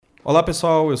Olá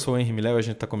pessoal, eu sou o Henri Miléo e a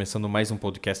gente está começando mais um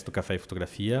podcast do Café e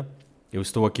Fotografia. Eu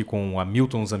estou aqui com o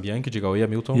Hamilton Zambianchi, diga oi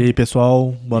Hamilton. E aí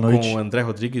pessoal, boa e noite. Com o André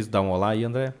Rodrigues, dá um olá aí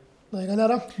André. E aí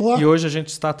galera, boa. E hoje a gente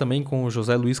está também com o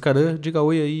José Luiz Caran, diga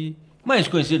oi aí. Mais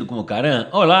conhecido como Caran.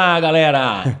 Olá,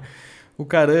 galera! O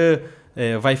Caran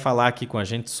vai falar aqui com a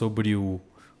gente sobre o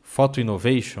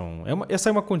Fotoinnovation. Essa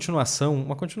é uma continuação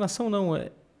não, é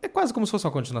quase como se fosse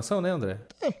uma continuação, né André?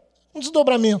 Um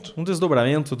desdobramento. Um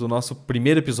desdobramento do nosso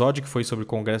primeiro episódio, que foi sobre o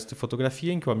Congresso de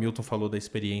Fotografia, em que o Hamilton falou da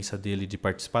experiência dele de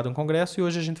participar de um congresso, e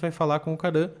hoje a gente vai falar com o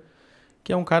Caran,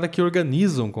 que é um cara que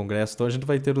organiza um congresso, então a gente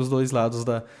vai ter os dois lados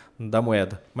da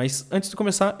moeda. Mas antes de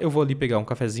começar, eu vou ali pegar um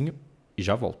cafezinho e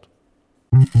já volto.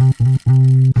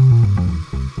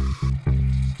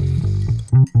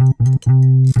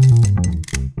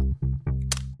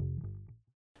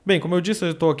 Bem, como eu disse,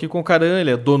 eu estou aqui com o Caran, ele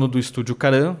é dono do estúdio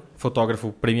Caran,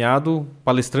 fotógrafo premiado,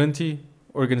 palestrante,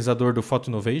 organizador do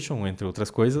Fotoinnovation, entre outras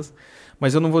coisas.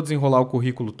 Mas eu não vou desenrolar o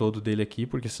currículo todo dele aqui,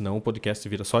 porque senão o podcast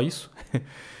vira só isso.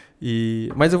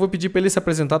 Mas eu vou pedir para ele se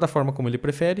apresentar da forma como ele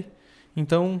prefere.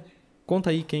 Então, conta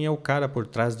aí quem é o cara por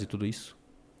trás de tudo isso.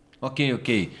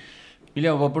 Ok.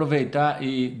 Milhão, vou aproveitar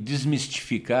e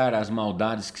desmistificar as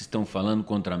maldades que estão falando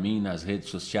contra mim nas redes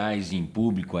sociais e em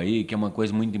público aí, que é uma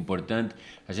coisa muito importante,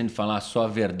 a gente falar só a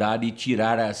verdade e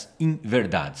tirar as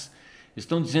inverdades.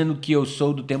 Estão dizendo que eu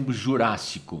sou do tempo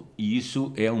Jurássico, e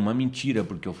isso é uma mentira,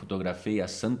 porque eu fotografei a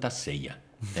Santa Ceia.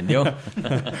 Entendeu?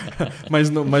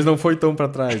 mas não foi tão para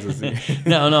trás assim.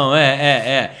 Não,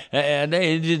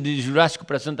 de Jurássico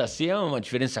para Santa Ceia é uma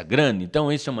diferença grande,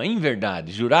 então isso é uma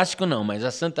inverdade. Jurássico não, mas a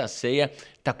Santa Ceia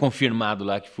está confirmado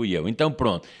lá que fui eu. Então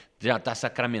pronto, já está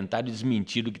sacramentado e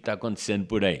desmentido o que está acontecendo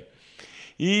por aí.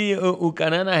 E o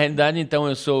Caran, na realidade, então,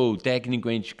 eu sou técnico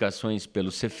em edificações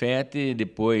pelo Cefet,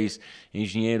 depois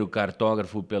engenheiro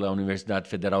cartógrafo pela Universidade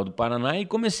Federal do Paraná e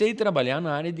comecei a trabalhar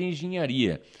na área de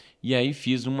engenharia. E aí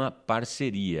fiz uma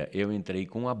parceria. Eu entrei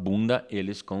com a bunda,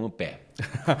 eles com o pé.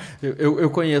 eu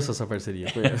conheço essa parceria.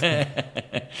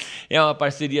 É uma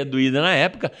parceria doída na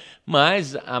época,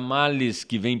 mas há males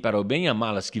que vêm para o bem, há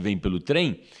malas que vêm pelo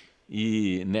trem.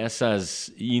 E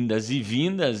nessas indas e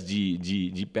vindas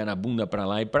de pé na bunda para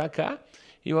lá e para cá,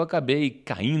 eu acabei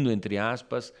caindo, entre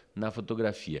aspas, na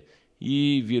fotografia.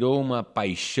 E virou uma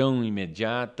paixão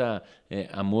imediata,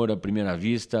 amor à primeira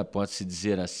vista, pode-se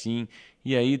dizer assim.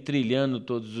 E aí, trilhando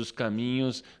todos os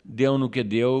caminhos, deu no que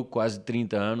deu, quase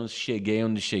 30 anos, cheguei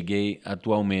onde cheguei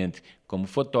atualmente, como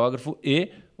fotógrafo e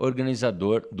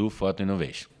organizador do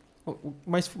Fotoinnovation.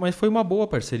 Mas foi uma boa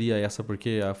parceria essa,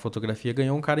 porque a fotografia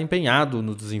ganhou um cara empenhado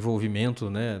no desenvolvimento,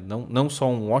 né? Não só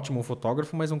um ótimo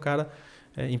fotógrafo, mas um cara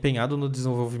empenhado no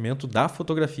desenvolvimento da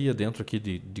fotografia dentro aqui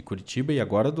de Curitiba e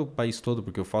agora do país todo,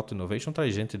 porque o Fotoinnovation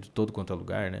traz gente de todo quanto é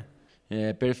lugar, né?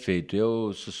 Perfeito.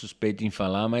 Eu sou suspeito em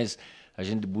falar, mas a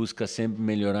gente busca sempre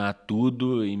melhorar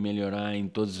tudo e melhorar em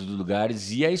todos os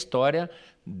lugares. E a história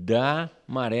da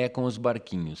maré com os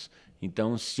barquinhos.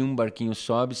 Então, se um barquinho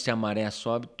sobe, se a maré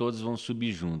sobe, todos vão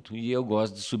subir junto. E eu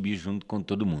gosto de subir junto com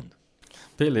todo mundo.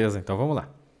 Beleza, então vamos lá.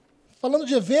 Falando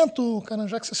de evento, Caran,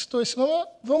 já que você citou esse nome,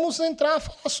 vamos entrar a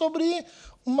falar sobre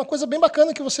uma coisa bem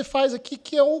bacana que você faz aqui,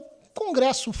 que é o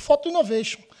Congresso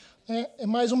Fotoinnovation. É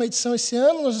mais uma edição esse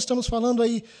ano, nós estamos falando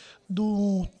aí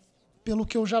pelo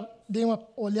que eu já dei uma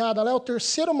olhada lá, é o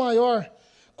terceiro maior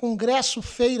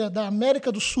congresso-feira da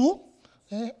América do Sul.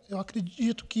 Eu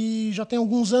acredito que já tem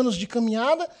alguns anos de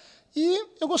caminhada e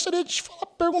eu gostaria de te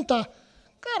perguntar,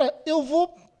 cara, eu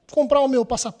vou comprar o meu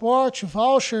passaporte,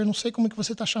 voucher, não sei como é que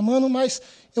você está chamando, mas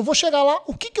eu vou chegar lá,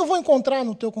 o que eu vou encontrar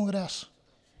no teu congresso?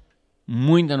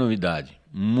 Muita novidade,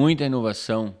 muita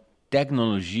inovação,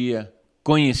 tecnologia,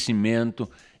 conhecimento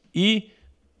e,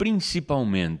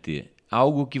 principalmente,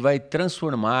 algo que vai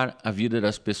transformar a vida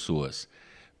das pessoas.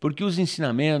 Porque os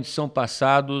ensinamentos são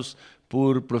passados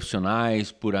por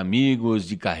profissionais, por amigos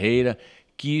de carreira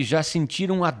que já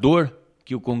sentiram a dor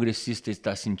que o congressista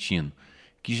está sentindo,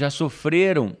 que já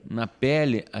sofreram na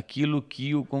pele aquilo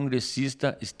que o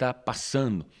congressista está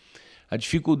passando, a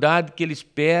dificuldade que ele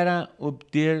espera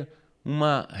obter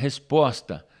uma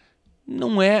resposta.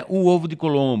 Não é o ovo de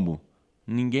Colombo,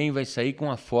 ninguém vai sair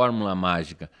com a fórmula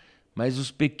mágica, mas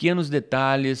os pequenos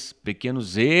detalhes,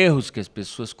 pequenos erros que as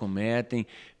pessoas cometem,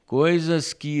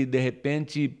 coisas que, de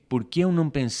repente, por que eu não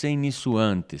pensei nisso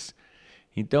antes?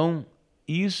 Então,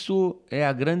 isso é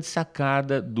a grande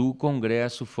sacada do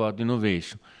Congresso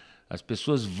Fotoinnovation. As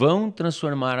pessoas vão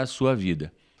transformar a sua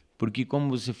vida, porque, como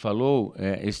você falou,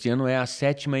 este ano é a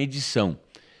 7ª edição.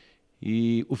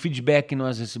 E o feedback que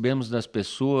nós recebemos das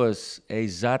pessoas é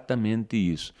exatamente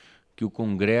isso, que o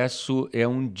Congresso é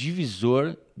um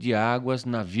divisor de águas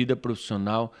na vida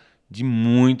profissional de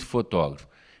muito fotógrafo.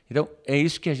 Então, é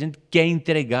isso que a gente quer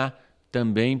entregar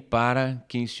também para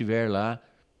quem estiver lá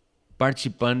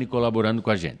participando e colaborando com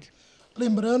a gente.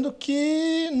 Lembrando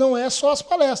que não é só as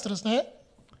palestras, né?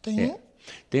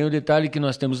 Tem o detalhe que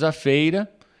nós temos a feira,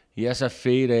 e essa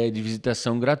feira é de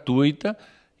visitação gratuita,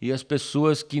 e as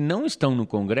pessoas que não estão no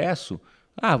congresso,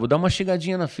 vou dar uma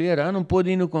chegadinha na feira, não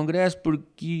pude ir no congresso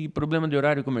porque problema de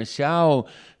horário comercial,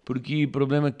 porque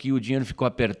problema que o dinheiro ficou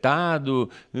apertado,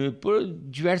 por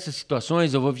diversas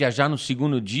situações, eu vou viajar no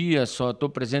segundo dia, só estou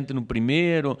presente no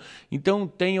primeiro. Então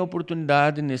tem a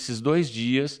oportunidade nesses 2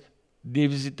 dias de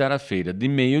visitar a feira, de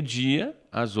meio-dia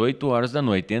às 8 horas da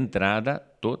noite, entrada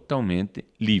totalmente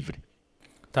livre.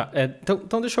 Tá,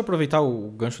 então deixa eu aproveitar o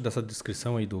gancho dessa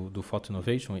descrição aí do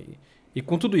Fotoinnovation e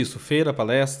com tudo isso, feira,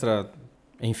 palestra,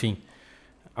 enfim,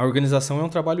 a organização é um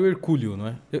trabalho hercúleo, não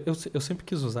é? Eu sempre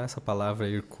quis usar essa palavra,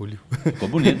 hercúleo. Ficou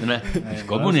bonito, né?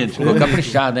 Ficou bonito, ficou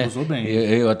caprichado, né? Usou bem.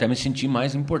 Eu até me senti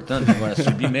mais importante agora,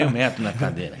 subi meio metro na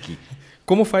cadeira aqui.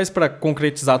 Como faz para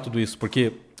concretizar tudo isso?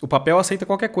 Porque o papel aceita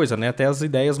qualquer coisa, né? Até as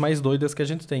ideias mais doidas que a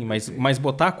gente tem, mas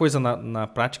botar a coisa na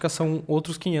prática são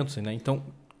outros 500, né? Então,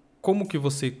 como que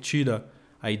você tira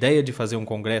a ideia de fazer um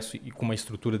congresso e com uma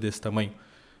estrutura desse tamanho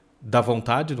da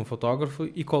vontade de um fotógrafo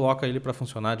e coloca ele para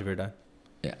funcionar de verdade?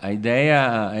 A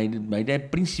ideia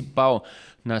principal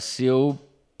nasceu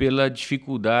pela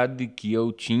dificuldade que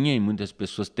eu tinha, e muitas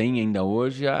pessoas têm ainda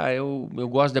hoje. Eu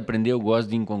gosto de aprender, eu gosto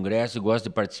de ir em congresso, eu gosto de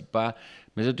participar,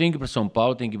 mas eu tenho que ir para São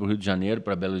Paulo, tenho que ir para o Rio de Janeiro,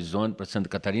 para Belo Horizonte, para Santa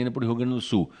Catarina, para o Rio Grande do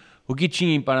Sul. O que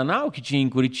tinha em Paraná, o que tinha em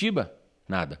Curitiba?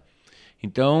 Nada.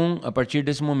 Então, a partir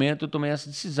desse momento, eu tomei essa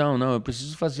decisão. Não, eu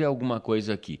preciso fazer alguma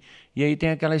coisa aqui. E aí tem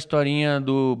aquela historinha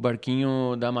do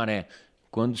barquinho da maré.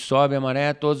 Quando sobe a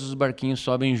maré, todos os barquinhos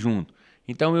sobem junto.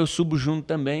 Então, eu subo junto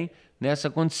também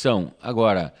nessa condição.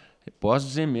 Agora, posso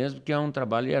dizer mesmo que é um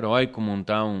trabalho heróico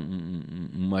montar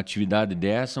uma atividade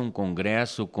dessa, um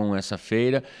congresso com essa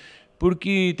feira,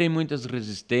 porque tem muitas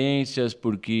resistências,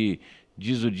 porque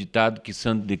diz o ditado que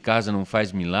santo de casa não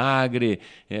faz milagre,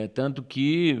 tanto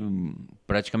que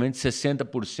praticamente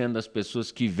 60% das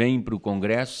pessoas que vêm para o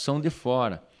congresso são de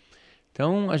fora.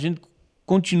 Então, a gente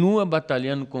continua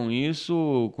batalhando com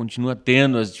isso, continua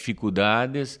tendo as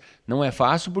dificuldades. Não é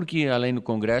fácil porque, além do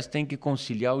congresso, tem que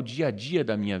conciliar o dia a dia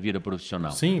da minha vida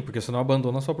profissional. Sim, porque senão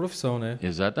abandona a sua profissão, né?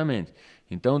 Exatamente.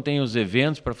 Então, tem os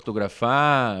eventos para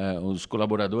fotografar, os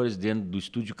colaboradores dentro do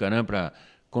Estúdio Caram para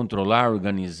controlar,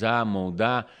 organizar,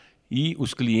 moldar, e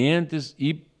os clientes,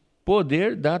 e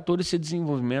poder dar todo esse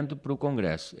desenvolvimento para o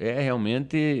congresso. É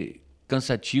realmente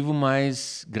cansativo,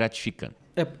 mas gratificante.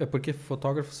 É porque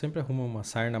fotógrafo sempre arruma uma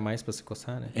sarna a mais para se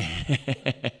coçar, né?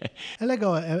 É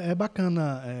legal, é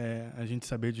bacana a gente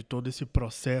saber de todo esse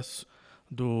processo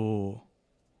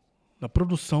da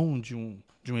produção de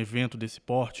um evento desse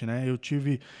porte, né? Eu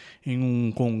tive em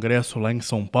um congresso lá em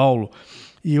São Paulo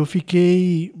e eu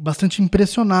fiquei bastante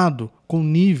impressionado com o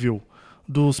nível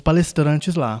dos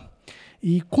palestrantes lá.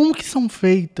 E como que são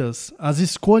feitas as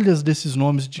escolhas desses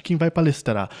nomes de quem vai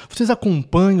palestrar? Vocês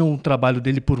acompanham o trabalho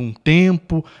dele por um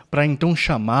tempo para então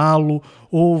chamá-lo?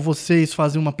 Ou vocês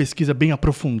fazem uma pesquisa bem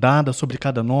aprofundada sobre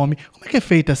cada nome? Como é que é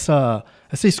feita essa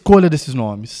escolha desses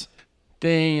nomes?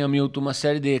 Tem, Hamilton, uma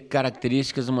série de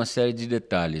características, uma série de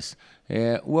detalhes.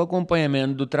 O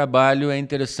acompanhamento do trabalho é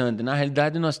interessante. Na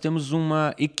realidade, nós temos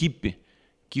uma equipe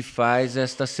que faz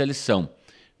esta seleção.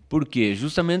 Por quê?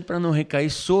 Justamente para não recair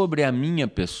sobre a minha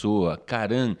pessoa.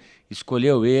 Caram,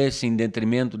 escolheu esse em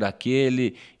detrimento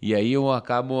daquele, e aí eu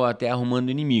acabo até arrumando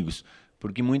inimigos.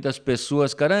 Porque muitas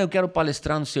pessoas, Caram, eu quero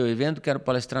palestrar no seu evento,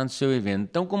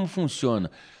 Então, como funciona?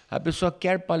 A pessoa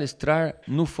quer palestrar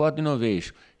no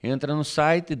Fotoinnovation. Entra no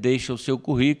site, deixa o seu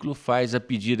currículo, faz a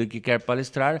pedida que quer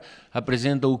palestrar,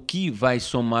 apresenta o que vai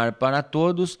somar para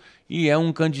todos e é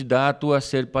um candidato a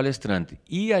ser palestrante.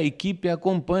 E a equipe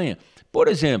acompanha. Por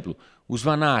exemplo, os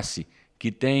Vanassi,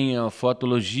 que tem a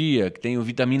fotologia, que tem o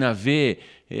vitamina V,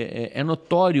 é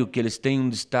notório que eles têm um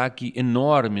destaque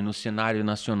enorme no cenário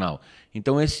nacional.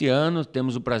 Então, esse ano,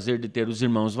 temos o prazer de ter os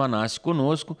irmãos Vanassi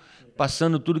conosco,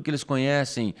 passando tudo que eles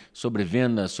conhecem sobre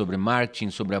vendas, sobre marketing,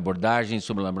 sobre abordagem,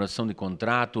 sobre elaboração de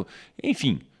contrato,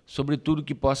 enfim, sobre tudo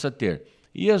que possa ter.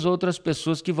 E as outras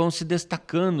pessoas que vão se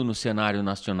destacando no cenário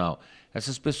nacional.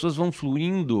 Essas pessoas vão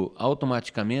fluindo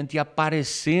automaticamente e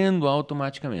aparecendo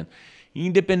automaticamente. E,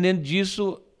 independente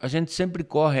disso,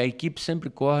 a equipe sempre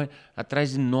corre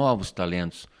atrás de novos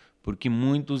talentos, porque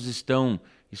muitos estão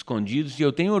escondidos. E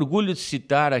eu tenho orgulho de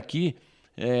citar aqui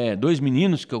 2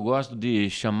 meninos, que eu gosto de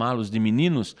chamá-los de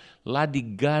meninos, lá de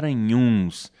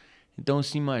Garanhuns. Então,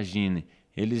 se imagine,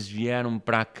 eles vieram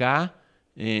para cá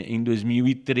em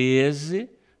 2013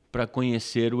 para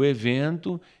conhecer o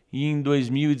evento e em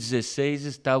 2016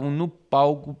 estavam no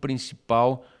palco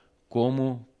principal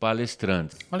como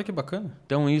palestrantes. Olha que bacana.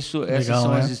 Então essas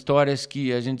são as histórias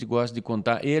que a gente gosta de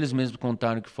contar. Eles mesmos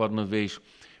contaram que o Fotoinnovation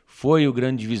foi o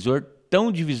grande divisor,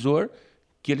 tão divisor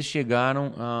que eles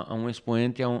chegaram a um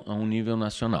expoente a um nível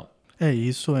nacional.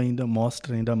 Isso ainda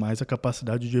mostra ainda mais a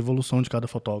capacidade de evolução de cada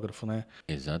fotógrafo, né?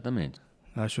 Exatamente.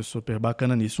 Acho super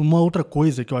bacana nisso. Uma outra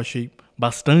coisa que eu achei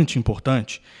bastante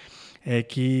importante é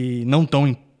que não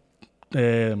tão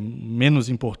menos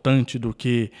importante do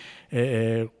que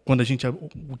quando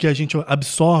o que a gente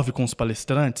absorve com os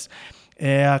palestrantes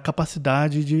é a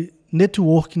capacidade de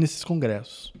network nesses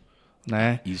congressos,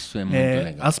 né? Isso é muito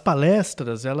legal. As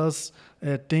palestras, elas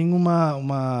têm um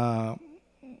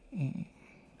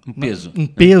peso. Um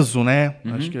peso, né?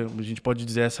 Acho que a gente pode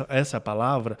dizer essa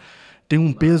palavra. Tem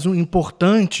um peso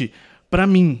importante para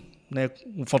mim, né?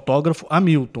 O fotógrafo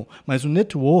Hamilton. Mas o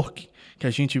network que a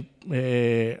gente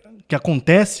que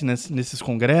acontece nesses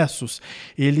congressos,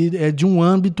 ele é de um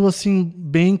âmbito assim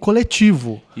bem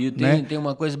coletivo. E tem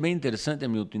uma coisa bem interessante,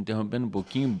 Hamilton, interrompendo um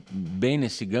pouquinho, bem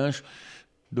nesse gancho.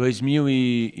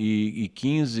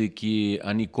 2015, que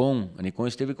a Nikon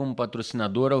esteve como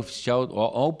patrocinadora oficial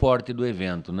ao porte do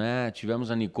evento, né?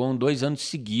 Tivemos a Nikon 2 anos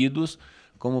seguidos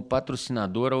como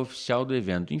patrocinadora oficial do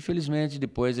evento. Infelizmente,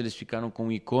 depois eles ficaram com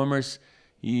o e-commerce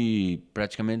e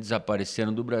praticamente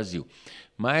desapareceram do Brasil.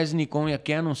 Mas Nikon e a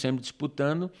Canon sempre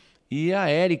disputando, e a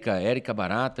Érica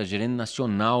Barata, gerente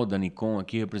nacional da Nikon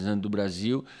aqui, representante do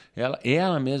Brasil,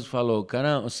 ela mesma falou,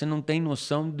 cara, você não tem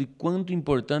noção de quanto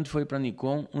importante foi para a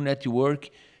Nikon o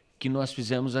network que nós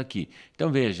fizemos aqui.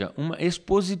 Então veja, uma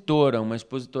expositora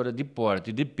de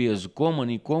porte, de peso como a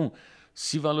Nikon,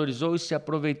 se valorizou e se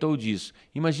aproveitou disso.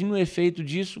 Imagina o efeito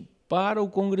disso para o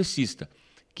congressista,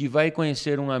 que vai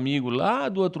conhecer um amigo lá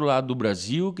do outro lado do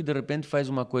Brasil, que de repente faz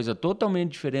uma coisa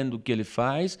totalmente diferente do que ele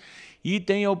faz e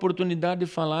tem a oportunidade de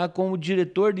falar com o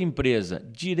diretor de empresa,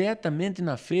 diretamente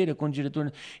na feira com o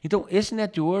diretor. Então, esse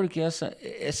network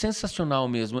é sensacional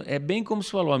mesmo. É bem como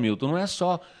se falou, Hamilton, não é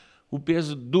só o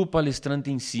peso do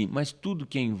palestrante em si, mas tudo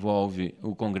que envolve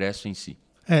o congresso em si.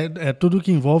 É tudo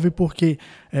que envolve, porque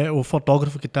o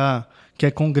fotógrafo que é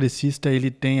congressista,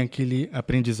 ele tem aquele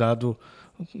aprendizado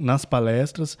nas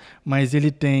palestras, mas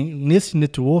ele tem, nesse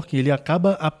network, ele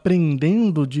acaba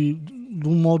aprendendo de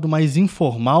um modo mais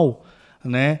informal,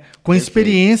 né, com a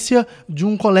experiência de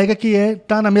um colega que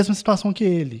está na mesma situação que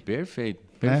ele. Perfeito.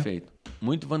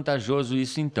 Muito vantajoso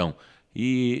isso, então.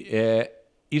 E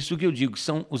isso que eu digo,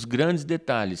 são os grandes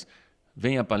detalhes.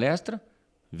 Vem a palestra,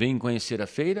 vem conhecer a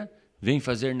feira, vem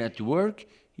fazer network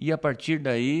e, a partir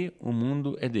daí, o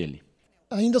mundo é dele.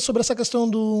 Ainda sobre essa questão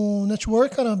do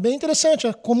network, cara, bem interessante.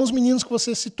 Como os meninos que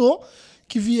você citou,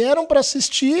 que vieram para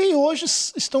assistir e hoje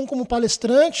estão como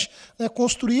palestrante, né,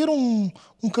 construíram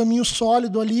um caminho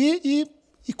sólido ali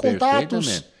e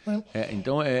contatos. Né?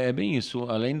 Então é bem isso.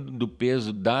 Além do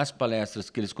peso das palestras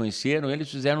que eles conheceram,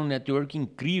 eles fizeram um network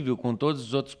incrível com todas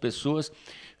as outras pessoas.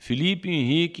 Felipe e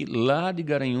Henrique, lá de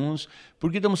Garanhuns.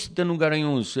 Por que estamos citando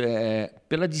Garanhuns?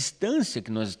 Pela distância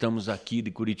que nós estamos aqui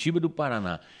de Curitiba e do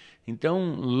Paraná.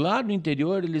 Então, lá do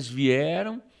interior, eles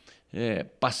vieram,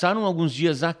 passaram alguns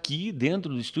dias aqui,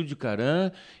 dentro do Estúdio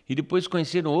Caran, e depois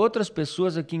conheceram outras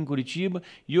pessoas aqui em Curitiba,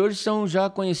 e hoje são já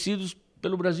conhecidos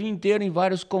pelo Brasil inteiro em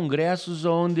vários congressos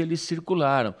onde eles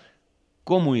circularam.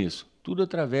 Como isso? Tudo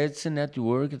através desse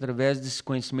network, através desse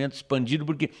conhecimento expandido,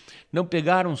 porque não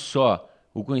pegaram só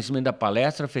o conhecimento da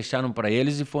palestra, fecharam para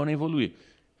eles e foram evoluir.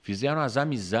 Fizeram as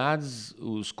amizades,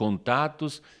 os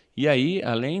contatos. E aí,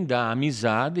 além da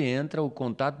amizade, entra o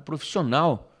contato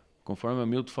profissional, conforme o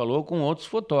Hamilton falou, com outros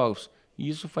fotógrafos. E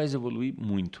isso faz evoluir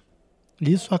muito.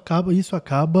 Isso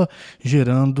acaba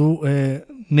gerando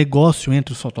negócio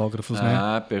entre os fotógrafos,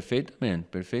 né?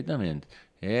 Perfeitamente.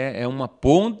 É uma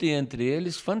ponte entre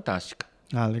eles fantástica.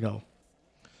 Legal.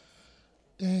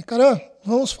 Caran,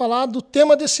 vamos falar do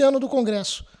tema desse ano do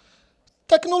Congresso.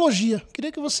 Tecnologia. Queria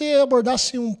que você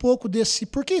abordasse um pouco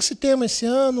por que esse tema esse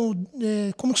ano,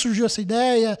 como que surgiu essa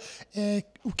ideia,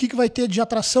 o que vai ter de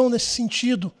atração nesse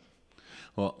sentido.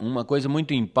 Uma coisa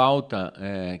muito em pauta,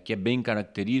 que é bem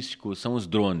característico, são os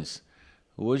drones.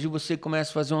 Hoje você começa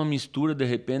a fazer uma mistura, de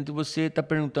repente você está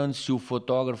perguntando se o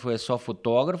fotógrafo é só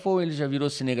fotógrafo ou ele já virou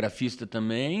cinegrafista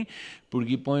também,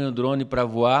 porque põe o drone para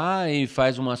voar e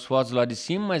faz umas fotos lá de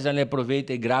cima, mas ele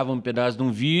aproveita e grava um pedaço de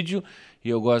um vídeo. E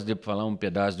eu gosto de falar um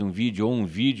pedaço de um vídeo ou um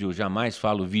vídeo, eu jamais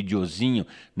falo videozinho,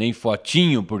 nem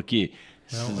fotinho, porque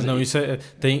Não, isso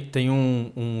tem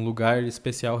um lugar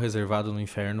especial reservado no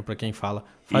inferno para quem fala,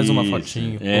 faz uma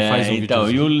fotinho ou faz um então,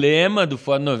 videozinho. e o lema do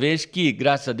Fotoinnovation, que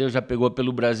graças a Deus já pegou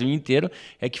pelo Brasil inteiro,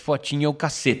 é que fotinho é o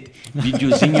cacete,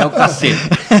 videozinho é o cacete.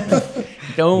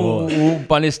 Então, o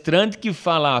palestrante que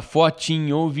fala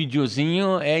fotinho ou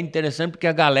videozinho é interessante porque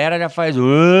a galera já faz...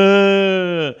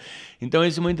 Então,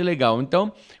 isso é muito legal.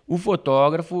 Então, o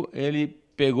fotógrafo, ele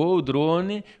pegou o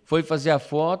drone, foi fazer a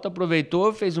foto,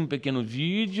 aproveitou, fez um pequeno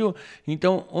vídeo.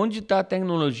 Então, onde está a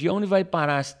tecnologia? Onde vai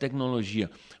parar essa tecnologia?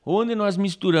 Onde nós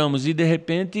misturamos e, de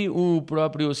repente, o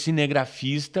próprio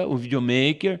cinegrafista, o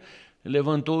videomaker,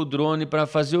 levantou o drone para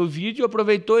fazer o vídeo,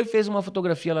 aproveitou e fez uma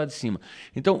fotografia lá de cima.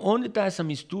 Então, onde está essa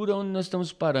mistura? Onde nós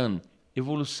estamos parando?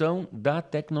 Evolução da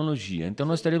tecnologia. Então,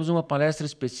 nós teremos uma palestra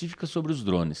específica sobre os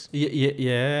drones. E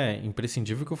é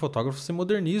imprescindível que o fotógrafo se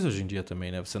modernize hoje em dia também,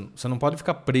 né? Você não pode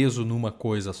ficar preso numa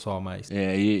coisa só mais.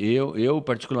 E eu,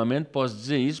 particularmente, posso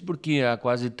dizer isso porque há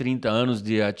quase 30 anos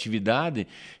de atividade,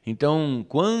 então,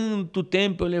 quanto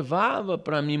tempo eu levava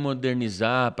para me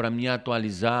modernizar, para me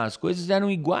atualizar? As coisas eram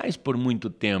iguais por muito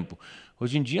tempo.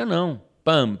 Hoje em dia, não.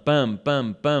 Pam, pam,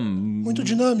 pam, pam. Muito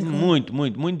dinâmico.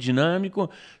 Muito dinâmico.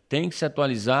 Tem que se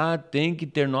atualizar, tem que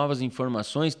ter novas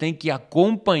informações, tem que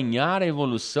acompanhar a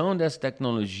evolução dessa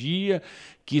tecnologia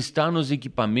que está nos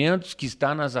equipamentos, que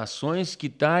está nas ações, que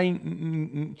está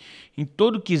em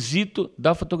todo o quesito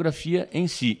da fotografia em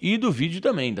si. E do vídeo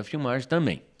também, da filmagem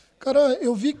também. Cara,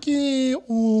 eu vi que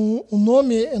o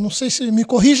nome, eu não sei se me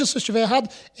corrija se eu estiver errado,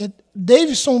 é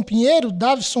Davison Pinheiro?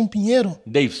 Davidson Pinheiro.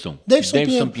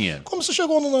 Como você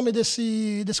chegou no nome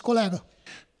desse colega?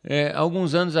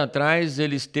 Alguns anos atrás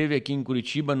ele esteve aqui em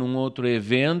Curitiba num outro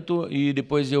evento e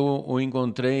depois eu o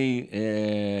encontrei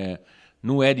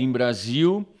no Eden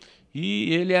Brasil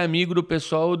e ele é amigo do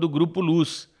pessoal do Grupo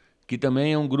Luz, que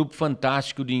também é um grupo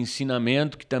fantástico de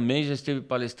ensinamento, que também já esteve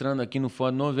palestrando aqui no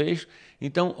Fotoinnovation.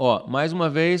 Então, mais uma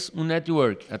vez, um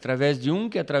network. Através de um,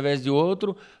 que através de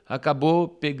outro, acabou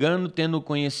pegando, tendo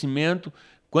conhecimento.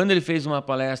 Quando ele fez uma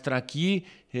palestra aqui,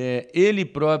 ele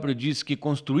próprio disse que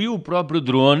construiu o próprio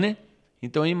drone.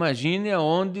 Então, imagine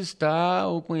aonde está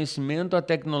o conhecimento, a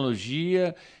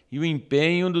tecnologia e o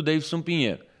empenho do Davison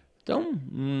Pinheiro. Então,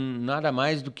 nada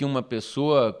mais do que uma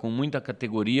pessoa com muita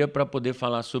categoria para poder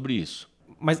falar sobre isso.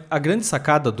 Mas a grande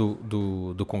sacada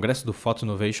do congresso do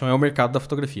Fotoinnovation é o mercado da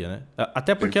fotografia, né?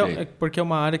 Até porque é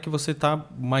uma área que você está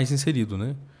mais inserido,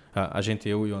 né?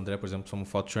 Eu e o André, por exemplo, somos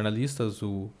fotojornalistas.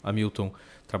 O Hamilton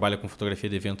trabalha com fotografia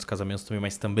de eventos, casamentos também,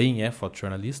 mas também é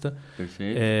fotojornalista.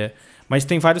 Perfeito. Mas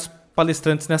tem vários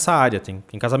palestrantes nessa área. Tem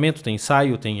casamento, tem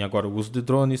ensaio, tem agora o uso de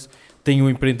drones, tem o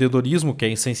empreendedorismo, que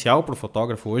é essencial para o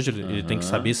fotógrafo hoje. Ele tem que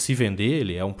saber se vender,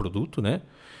 ele é um produto, né?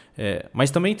 Mas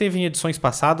também teve em edições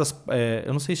passadas,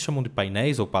 eu não sei se chamam de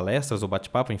painéis ou palestras ou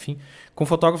bate-papo, enfim, com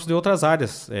fotógrafos de outras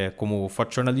áreas, como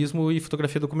fotojornalismo e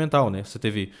fotografia documental, né? Você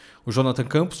teve o Jonathan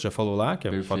Campos, já falou lá, que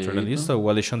é fotojornalista, o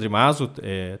Alexandre Mazo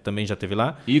também já teve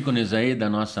lá. Ícones aí da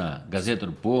nossa Gazeta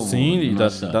do Povo. Sim,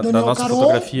 da nossa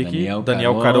fotografia aqui.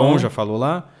 Daniel Caron já falou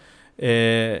lá.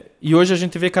 E hoje a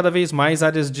gente vê cada vez mais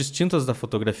áreas distintas da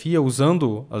fotografia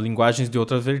usando linguagens de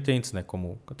outras vertentes, né?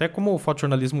 Até como o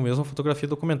fotojornalismo mesmo, a fotografia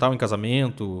documental em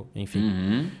casamento, enfim.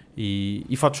 Uhum.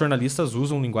 E fotojornalistas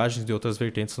usam linguagens de outras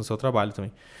vertentes no seu trabalho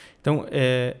também. Então,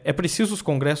 é preciso os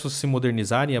congressos se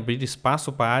modernizarem e abrir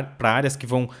espaço para áreas que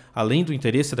vão além do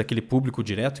interesse daquele público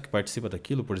direto que participa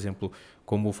daquilo, por exemplo,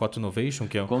 como o Fotoinnovation,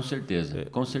 que é... Com certeza,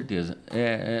 com certeza.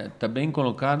 Tá bem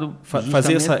colocado.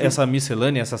 Fazer essa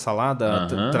miscelânea, essa salada,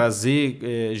 trazer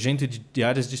gente de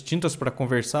áreas distintas para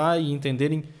conversar e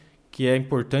entenderem que é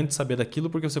importante saber daquilo,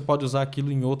 porque você pode usar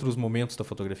aquilo em outros momentos da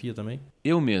fotografia também?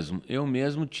 Eu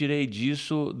mesmo tirei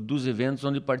disso dos eventos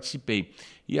onde participei.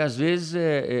 E às vezes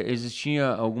existia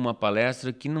alguma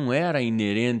palestra que não era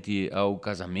inerente ao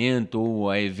casamento ou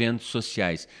a eventos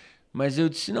sociais. Mas eu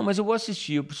disse, não, mas eu vou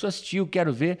assistir, eu preciso assistir, eu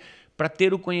quero ver para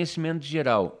ter o conhecimento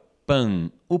geral.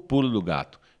 O pulo do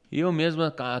gato. E eu mesmo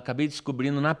acabei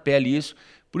descobrindo na pele isso.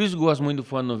 Por isso gosto muito do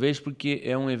Fotoinnovation, porque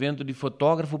é um evento de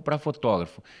fotógrafo para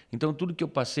fotógrafo. Então, tudo que eu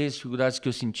passei, as dificuldades que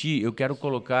eu senti, eu quero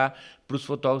colocar para os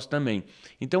fotógrafos também.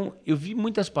 Então, eu vi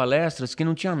muitas palestras que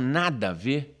não tinham nada a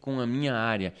ver com a minha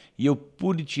área. E eu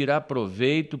pude tirar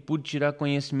proveito, pude tirar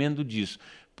conhecimento disso.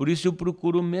 Por isso, eu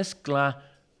procuro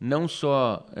mesclar não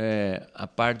só a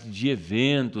parte de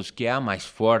eventos, que é a mais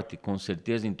forte, com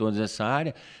certeza, em toda essa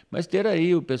área, mas ter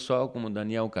aí o pessoal como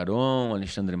Daniel Caron,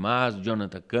 Alexandre Mazo,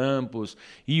 Jonathan Campos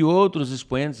e outros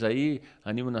expoentes aí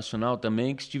a nível nacional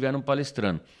também que estiveram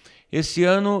palestrando. Esse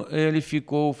ano ele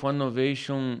ficou o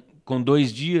Fotoinnovation com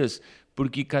 2 dias,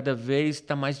 porque cada vez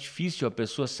está mais difícil a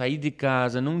pessoa sair de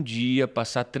casa num dia,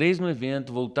 passar 3 no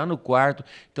evento, voltar no quarto.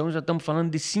 Então já estamos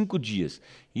falando de 5 dias.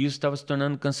 E isso estava se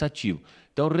tornando cansativo.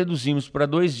 Então reduzimos para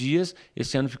 2 dias,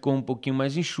 esse ano ficou um pouquinho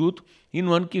mais enxuto, e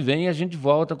no ano que vem a gente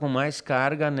volta com mais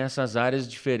carga nessas áreas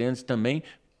diferentes também,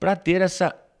 para ter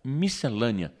essa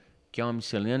miscelânea, que é uma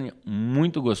miscelânea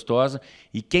muito gostosa,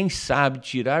 e quem sabe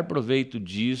tirar proveito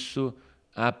disso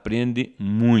aprende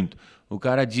muito. O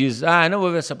cara diz, não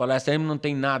vou ver essa palestra, não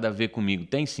tem nada a ver comigo.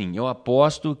 Tem sim, eu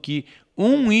aposto que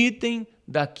um item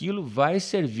daquilo vai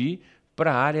servir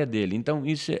para a área dele. Então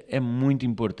isso é muito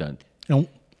importante.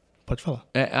 Pode falar.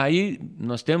 Aí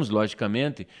nós temos,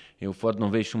 logicamente, o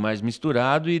Fotoinnovation mais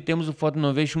misturado e temos o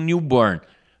Fotoinnovation Newborn.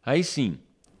 Aí sim,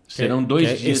 serão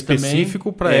 2 dias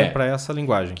específico também. para essa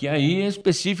linguagem. Que aí é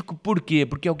específico por quê?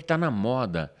 Porque é o que está na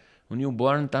moda. O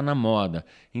newborn está na moda.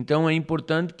 Então é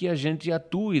importante que a gente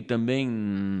atue também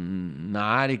na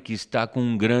área que está com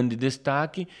um grande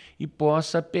destaque e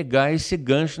possa pegar esse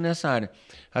gancho nessa área.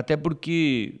 Até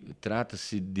porque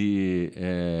trata-se de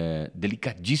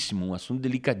delicadíssimo, um assunto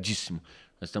delicadíssimo.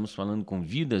 Nós estamos falando com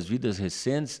vidas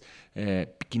recentes,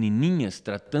 pequenininhas,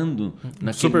 tratando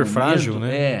naquele super momento, frágil,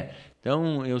 né?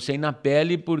 Então, eu sei na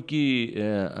pele porque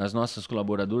as nossas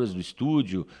colaboradoras do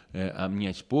estúdio, a minha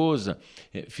esposa,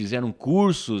 fizeram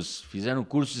cursos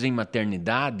em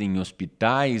maternidade, em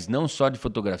hospitais, não só de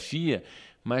fotografia,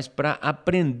 mas para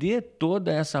aprender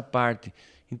toda essa parte.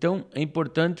 Então, é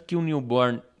importante que o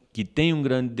newborn, que tem um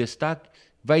grande destaque,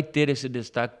 vai ter esse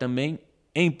destaque também.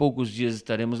 Em poucos dias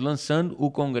estaremos lançando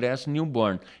o Congresso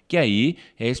Newborn, que aí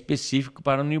é específico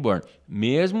para o Newborn.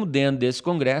 Mesmo dentro desse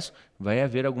congresso, vai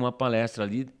haver alguma palestra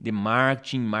ali de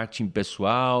marketing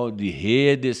pessoal, de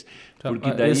redes, porque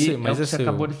daí o que você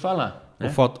acabou de falar. Né?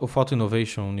 O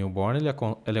Fotoinnovation Newborn,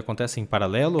 ele acontece em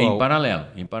paralelo? Em paralelo.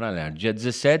 Dia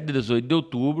 17 e 18 de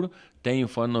outubro tem o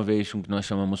Fotoinnovation, que nós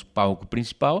chamamos palco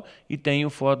principal, e tem o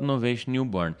Fotoinnovation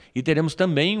Newborn. E teremos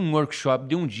também um workshop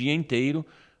de um dia inteiro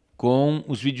com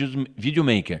os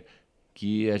videomaker,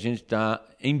 que a gente está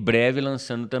em breve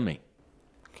lançando também.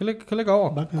 Que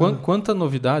legal. Quanta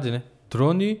novidade, né?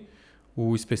 Drone,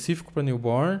 o específico para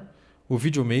newborn, o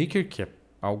videomaker, que é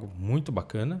algo muito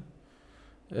bacana.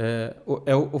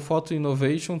 O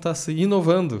Fotoinnovation está se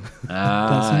inovando.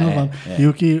 Está se inovando. E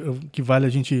o que vale a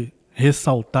gente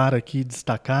ressaltar aqui,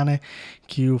 destacar, né?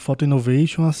 Que o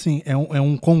Fotoinnovation, assim, é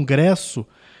um congresso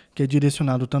que é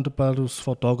direcionado tanto para os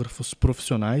fotógrafos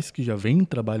profissionais, que já vêm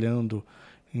trabalhando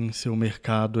em seu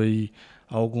mercado aí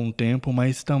há algum tempo,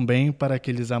 mas também para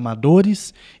aqueles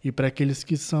amadores e para aqueles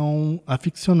que são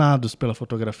aficionados pela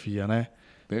fotografia, né?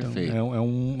 Perfeito. Então, é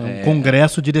um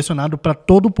congresso direcionado para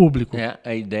todo o público.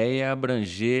 A ideia é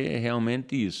abranger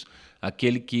realmente isso.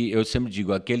 Aquele que, eu sempre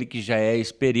digo, aquele que já é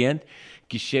experiente,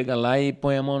 que chega lá e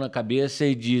põe a mão na cabeça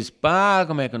e diz,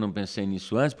 como é que eu não pensei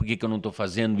nisso antes? Por que eu não estou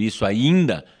fazendo isso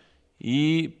ainda?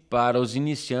 E para os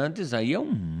iniciantes, aí é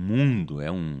um mundo, é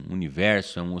um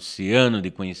universo, é um oceano de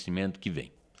conhecimento que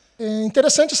vem. É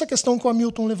interessante essa questão que o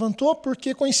Hamilton levantou,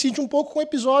 porque coincide um pouco com o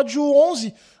episódio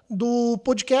 11 do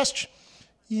podcast,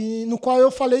 no qual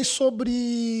eu falei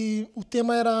sobre o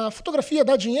tema era fotografia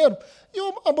dá dinheiro, e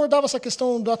eu abordava essa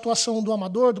questão da atuação do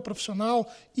amador, do profissional,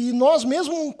 e nós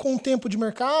mesmo com o tempo de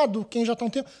mercado, quem já está um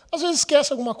tempo, às vezes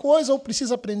esquece alguma coisa ou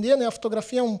precisa aprender, né? A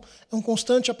fotografia é um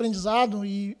constante aprendizado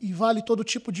e vale todo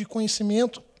tipo de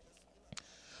conhecimento.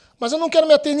 Mas eu não quero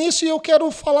me ater nisso e eu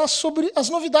quero falar sobre as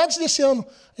novidades desse ano.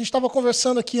 A gente estava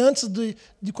conversando aqui antes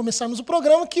de começarmos o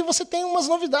programa que você tem umas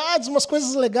novidades, umas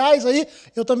coisas legais aí.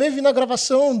 Eu também vi na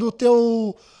gravação do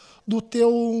teu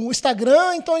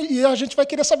Instagram, então, e a gente vai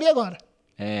querer saber agora.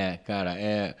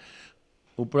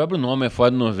 O próprio nome é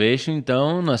Fotoinnovation,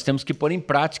 então nós temos que pôr em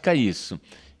prática isso.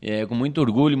 Com muito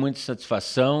orgulho, muita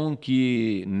satisfação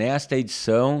que nesta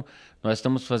edição nós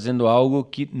estamos fazendo algo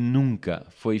que nunca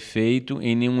foi feito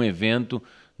em nenhum evento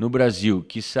no Brasil,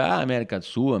 quiçá América do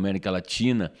Sul, América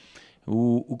Latina.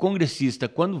 O congressista,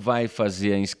 quando vai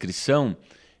fazer a inscrição,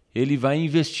 ele vai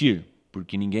investir,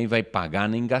 porque ninguém vai pagar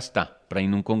nem gastar para ir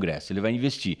num congresso. Ele vai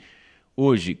investir.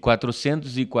 Hoje, R$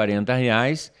 440,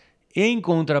 em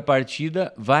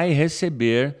contrapartida, vai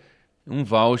receber um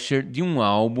voucher de um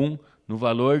álbum no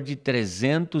valor de R$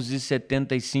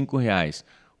 375.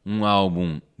 Um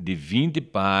álbum de 20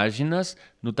 páginas,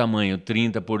 no tamanho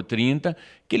 30 por 30,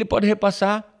 que ele pode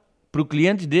repassar para o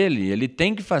cliente dele. Ele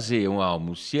tem que fazer um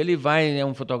álbum. Se ele é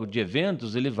um fotógrafo de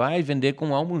eventos, ele vai vender com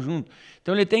um álbum junto.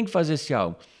 Então ele tem que fazer esse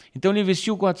álbum. Então ele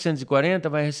investiu 440,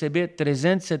 vai receber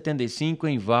 375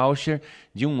 em voucher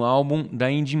de um álbum da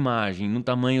Indimagem, no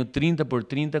tamanho 30 por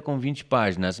 30 com 20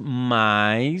 páginas,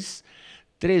 mais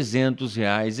R$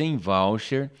 300 em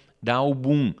voucher da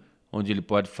Album, onde ele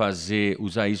pode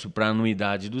usar isso para a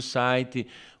anuidade do site,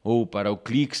 ou para o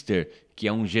Clickster, que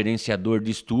é um gerenciador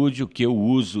de estúdio que eu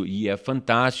uso e é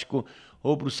fantástico,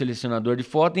 ou para o selecionador de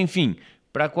foto, enfim,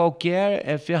 para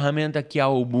qualquer ferramenta que a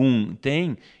Album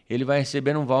tem, ele vai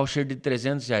receber um voucher de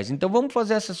R$300. Então vamos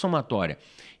fazer essa somatória.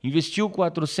 Investiu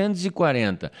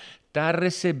 440, está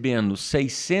recebendo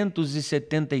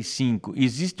 675.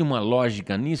 Existe uma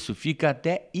lógica nisso? Fica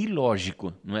até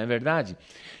ilógico, não é verdade?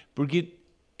 Porque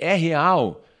é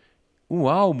real. O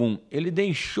álbum, ele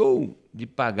deixou de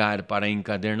pagar para a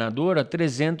encadernadora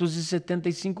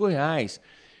R$375.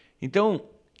 Então,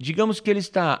 digamos que ele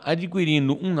está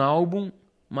adquirindo um álbum,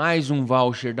 mais um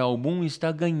voucher da Album, e está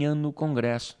ganhando o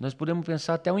congresso. Nós podemos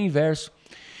pensar até o inverso.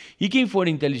 E quem for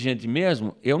inteligente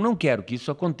mesmo, eu não quero que isso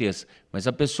aconteça, mas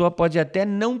a pessoa pode até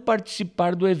não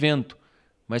participar do evento,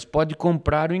 mas pode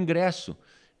comprar o ingresso,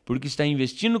 porque está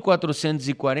investindo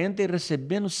 440 e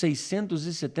recebendo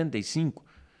 675.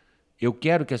 Eu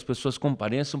quero que as pessoas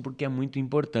compareçam porque é muito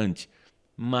importante.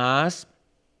 Mas,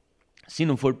 se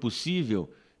não for possível,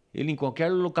 ele em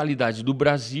qualquer localidade do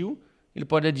Brasil, ele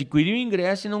pode adquirir o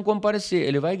ingresso e não comparecer.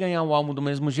 Ele vai ganhar o álbum do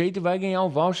mesmo jeito e vai ganhar o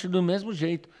voucher do mesmo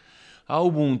jeito. A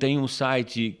Album tem um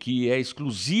site que é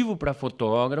exclusivo para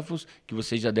fotógrafos, que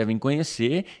vocês já devem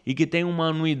conhecer, e que tem uma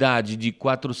anuidade de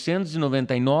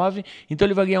R$499, então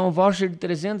ele vai ganhar um voucher de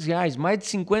R$300, mais de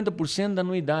 50% da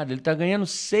anuidade. Ele está ganhando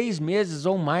 6 meses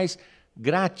ou mais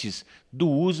grátis do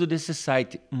uso desse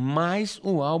site, mais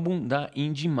o álbum da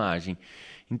Indie Imagem.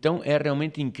 Então é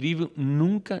realmente incrível,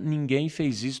 nunca ninguém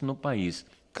fez isso no país.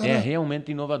 É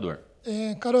realmente inovador.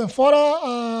 Cara, fora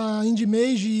a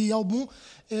IndieMage e Album,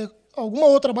 alguma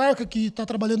outra marca que está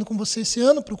trabalhando com você esse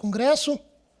ano para o congresso,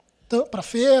 para a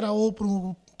feira ou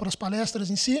para as palestras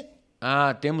em si?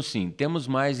 Temos sim. Temos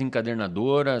mais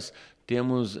encadernadoras,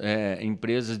 temos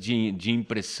empresas de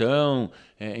impressão,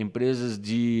 empresas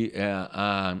de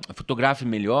a Fotografe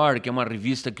Melhor, que é uma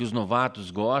revista que os novatos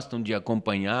gostam de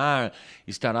acompanhar,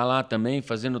 estará lá também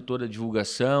fazendo toda a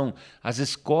divulgação. As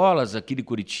escolas aqui de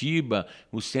Curitiba,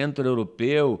 o Centro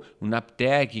Europeu, o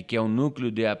NAPTEC, que é o Núcleo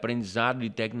de Aprendizado e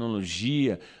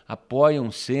Tecnologia,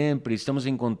 apoiam sempre. Estamos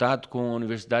em contato com a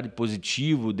Universidade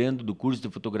Positivo dentro do curso de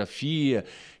fotografia.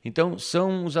 Então,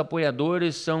 são os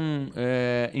apoiadores, são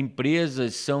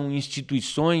empresas, são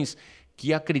instituições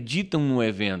que acreditam no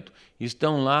evento,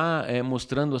 estão lá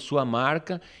mostrando a sua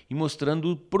marca e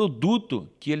mostrando o produto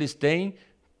que eles têm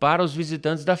para os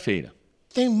visitantes da feira.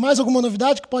 Tem mais alguma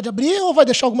novidade que pode abrir ou vai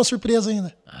deixar alguma surpresa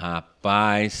ainda?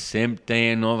 Rapaz, sempre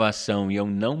tem inovação e eu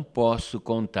não posso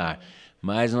contar,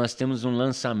 mas nós temos um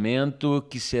lançamento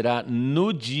que será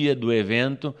no dia do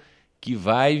evento, que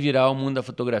vai virar o mundo da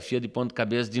fotografia de ponta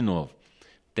cabeça de novo.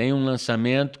 Tem um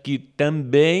lançamento que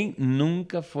também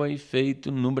nunca foi feito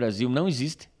no Brasil. Não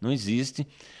existe.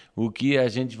 O que a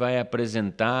gente vai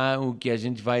apresentar, o que a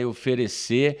gente vai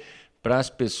oferecer para as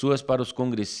pessoas, para os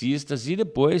congressistas e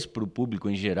depois para o público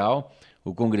em geral.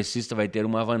 O congressista vai ter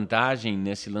uma vantagem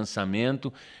nesse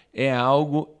lançamento. É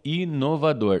algo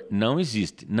inovador. Não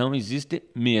existe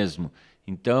mesmo.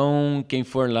 Então, quem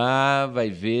for lá vai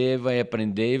ver, vai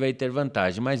aprender e vai ter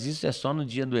vantagem. Mas isso é só no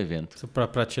dia do evento.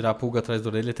 Para tirar a pulga atrás da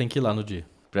orelha, tem que ir lá no dia.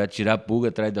 Para tirar a pulga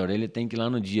atrás da orelha, tem que ir lá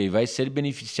no dia. E vai ser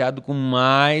beneficiado com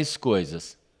mais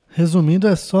coisas. Resumindo,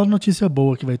 é só notícia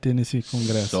boa que vai ter nesse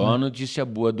congresso. Só notícia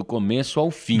boa, do começo ao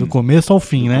fim. Do começo ao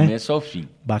fim, né? Do começo ao fim.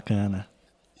 Bacana.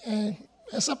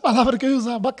 Essa palavra que eu ia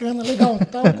usar, bacana, legal.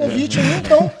 Tá um convite aí,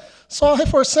 então... Só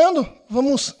reforçando,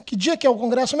 que dia que é o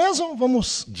congresso mesmo?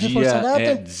 Vamos reforçar a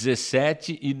data?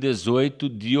 17 e 18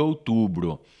 de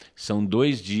outubro. São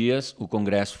 2 dias, o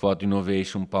Congresso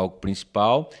Fotoinnovation, palco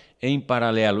principal. Em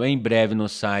paralelo, em breve no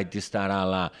site estará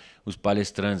lá os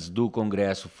palestrantes do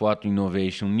Congresso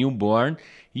Fotoinnovation Newborn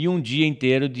e um dia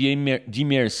inteiro de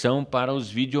imersão para os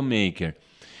videomakers.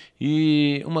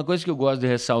 E uma coisa que eu gosto de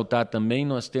ressaltar também,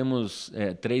 nós temos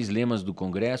 3 lemas do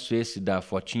Congresso, esse da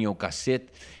fotinha ao cacete,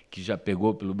 que já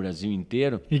pegou pelo Brasil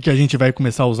inteiro. E que a gente vai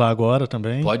começar a usar agora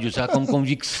também. Pode usar com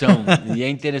convicção. E é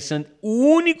interessante. O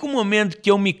único momento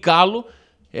que eu me calo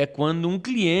é quando um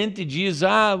cliente diz,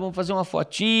 vamos fazer uma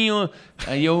fotinho,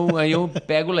 aí eu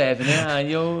pego leve, né?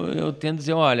 Aí eu tento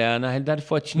dizer, olha, na realidade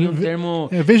fotinho é um termo...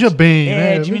 veja bem,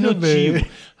 né? Diminutivo. Bem.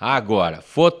 Agora,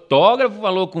 fotógrafo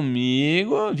falou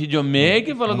comigo,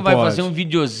 videomaker falou que vai fazer um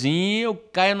videozinho, eu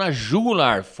caio na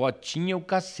jugular, fotinho é o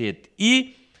cacete.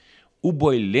 E o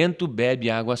boi lento bebe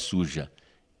água suja.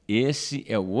 Esse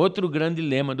é o outro grande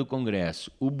lema do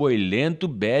Congresso. O boi lento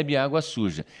bebe água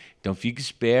suja. Então fique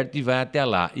esperto e vai até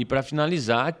lá. E para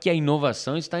finalizar, que a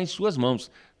inovação está em suas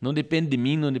mãos. Não depende de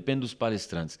mim, não depende dos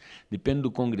palestrantes. Depende do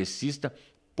congressista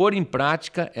pôr em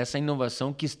prática essa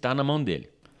inovação que está na mão dele.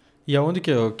 E aonde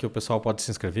que o pessoal pode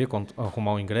se inscrever,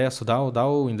 arrumar o ingresso? Dá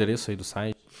o endereço aí do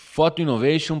site.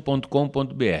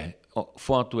 Fotoinnovation.com.br.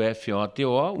 Foto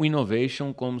F-O-T-O, o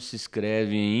Innovation como se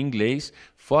escreve em inglês,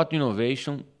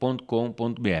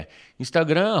 fotoinnovation.com.br.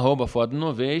 Instagram,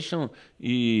 @Fotoinnovation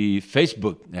e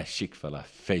Facebook. É chique falar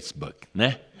Facebook,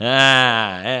 né?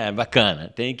 É bacana.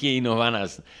 Tem que inovar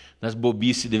nas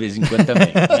bobices de vez em quando também.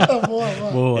 Né?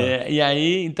 Boa. E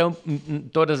aí, então, em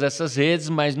todas essas redes,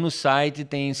 mas no site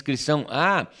tem inscrição.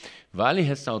 Vale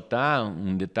ressaltar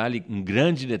um detalhe, um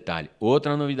grande detalhe,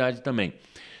 outra novidade também.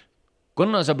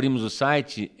 Quando nós abrimos o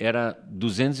site, era R$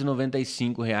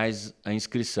 295 a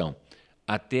inscrição,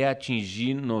 até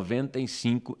atingir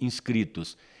 95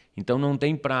 inscritos. Então não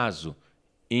tem prazo.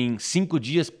 Em 5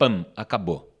 dias, pam,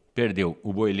 acabou. Perdeu.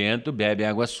 O boi lento bebe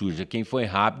água suja. Quem foi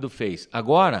rápido fez.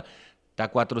 Agora está R$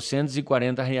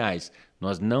 440.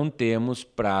 Nós não temos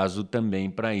prazo também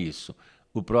para isso.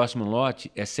 O próximo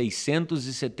lote é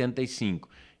 675.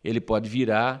 Ele pode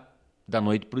virar da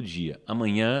noite para o dia.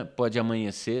 Amanhã pode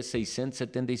amanhecer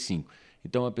 675.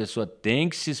 Então a pessoa tem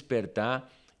que se espertar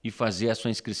e fazer a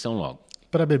sua inscrição logo.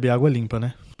 Para beber água limpa,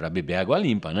 né? Para beber água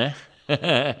limpa, né?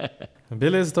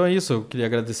 Beleza, então é isso. Eu queria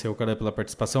agradecer ao cara pela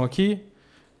participação aqui,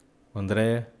 o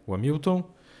André, o Hamilton.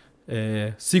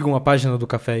 Sigam a página do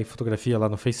Café e Fotografia lá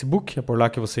no Facebook. É por lá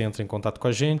que você entra em contato com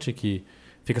a gente, que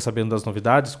fica sabendo das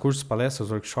novidades, cursos,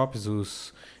 palestras, workshops,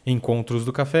 os encontros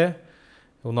do café.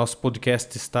 O nosso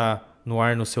podcast está no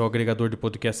ar no seu agregador de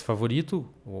podcast favorito,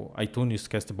 o iTunes,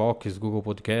 Castbox, Google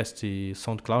Podcast e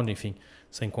SoundCloud, enfim,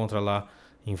 você encontra lá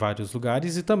em vários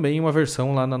lugares e também uma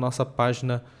versão lá na nossa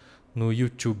página no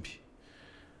YouTube.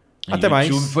 Até mais.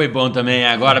 O YouTube foi bom também,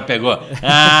 agora pegou.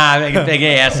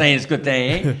 Peguei essa aí,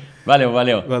 escutei, hein? Valeu.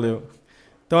 Valeu.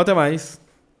 Então até mais.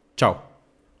 Tchau.